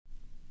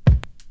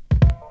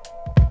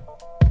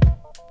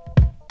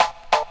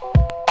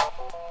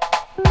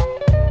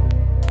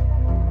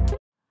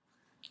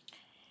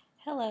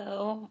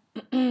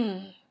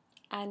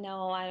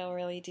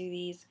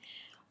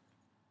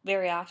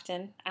very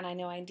often, and I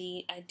know I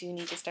do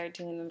need to start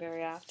doing them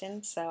very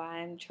often, so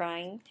I'm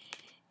trying.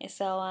 And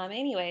so,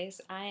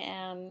 anyways, I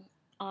am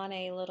on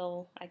a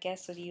little, I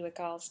guess what you would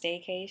call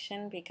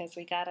staycation because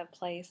we got a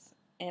place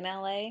in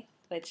LA,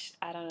 which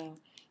I don't know,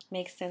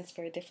 makes sense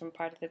for a different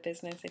part of the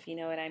business if you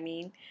know what I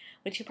mean,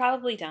 which you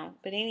probably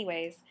don't. But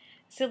anyways,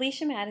 it's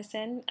Alicia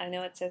Madison. I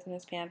know it says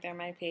Miss Panther on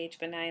my page,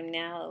 but I am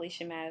now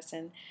Alicia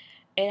Madison.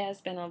 It has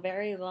been a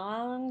very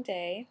long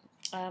day.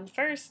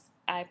 First,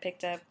 I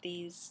picked up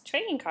these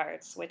trading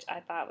cards, which I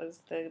thought was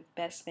the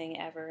best thing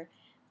ever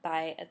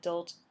by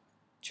Adult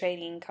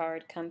Trading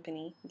Card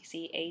Company. You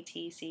see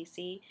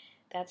ATCC.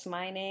 That's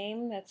my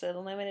name. That's a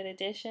limited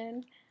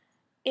edition.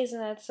 Isn't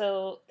that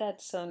so?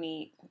 That's so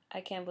neat.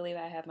 I can't believe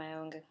I have my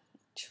own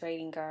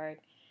trading card.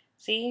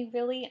 See,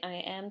 really, I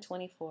am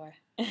 24.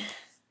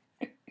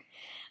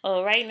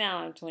 Well, right now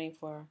I'm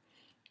 24,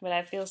 but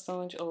I feel so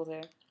much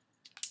older.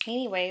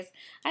 Anyways,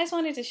 I just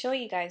wanted to show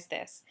you guys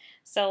this.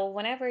 So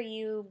whenever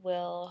you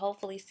will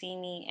hopefully see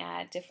me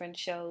at different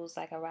shows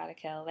like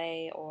Erotica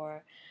LA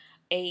or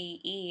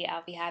AEE,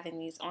 I'll be having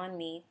these on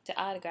me to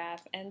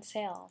autograph and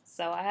sell.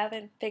 So I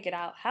haven't figured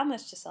out how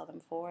much to sell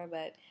them for,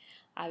 but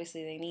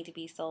obviously they need to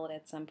be sold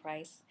at some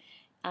price.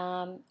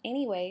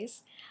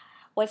 Anyways,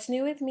 what's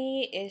new with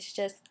me is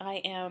just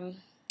I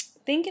am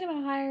thinking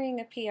about hiring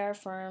a PR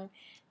firm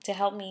to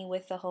help me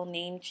with the whole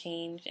name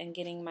change and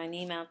getting my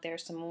name out there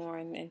some more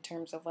in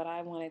terms of what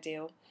I want to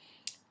do.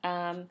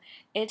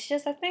 It's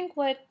just, I think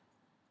what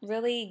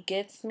really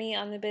gets me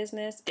on the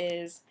business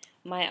is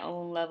my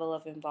own level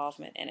of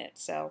involvement in it.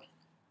 So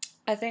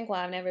I think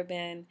why I've never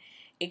been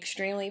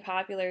extremely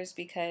popular is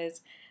because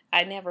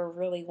I never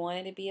really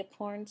wanted to be a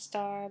porn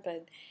star,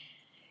 but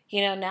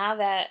now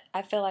that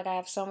I feel like I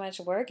have so much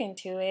work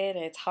into it,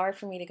 it's hard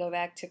for me to go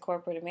back to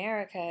corporate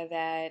America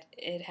that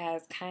it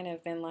has kind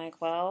of been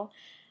like, well,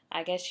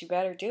 I guess you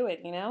better do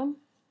it.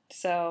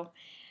 So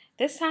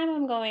this time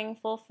I'm going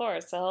full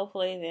force, so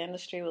hopefully the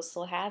industry will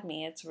still have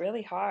me. It's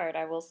really hard,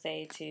 I will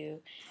say,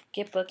 to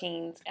get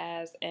bookings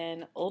as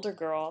an older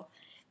girl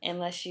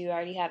unless you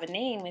already have a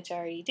name, which I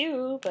already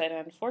do, but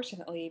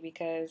unfortunately,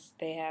 because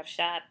they have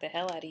shot the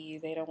hell out of you,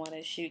 they don't want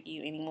to shoot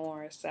you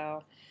anymore.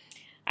 So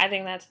I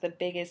think that's the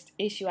biggest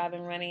issue I've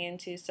been running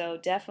into. So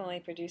definitely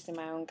producing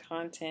my own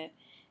content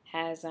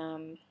has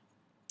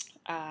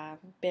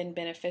been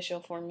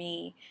beneficial for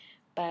me,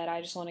 but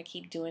I just want to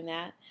keep doing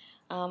that.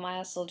 I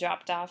also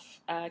dropped off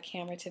a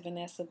camera to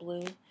Vanessa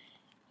Blue.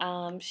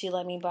 She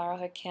let me borrow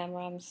her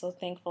camera. I'm so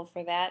thankful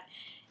for that.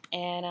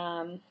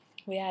 And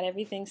we had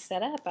everything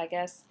set up, I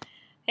guess.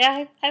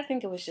 Yeah, I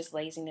think it was just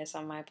laziness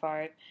on my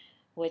part,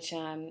 which,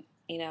 I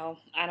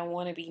don't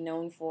want to be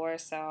known for.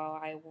 So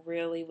I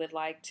really would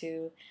like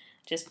to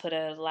just put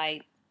a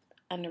light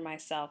under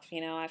myself.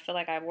 I feel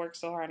like I've worked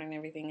so hard on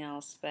everything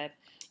else. But,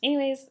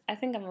 anyways, I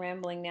think I'm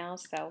rambling now.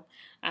 So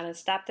I'm going to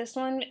stop this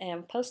one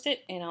and post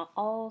it. And I'll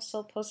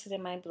also post it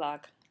in my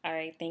blog. All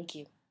right. Thank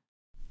you.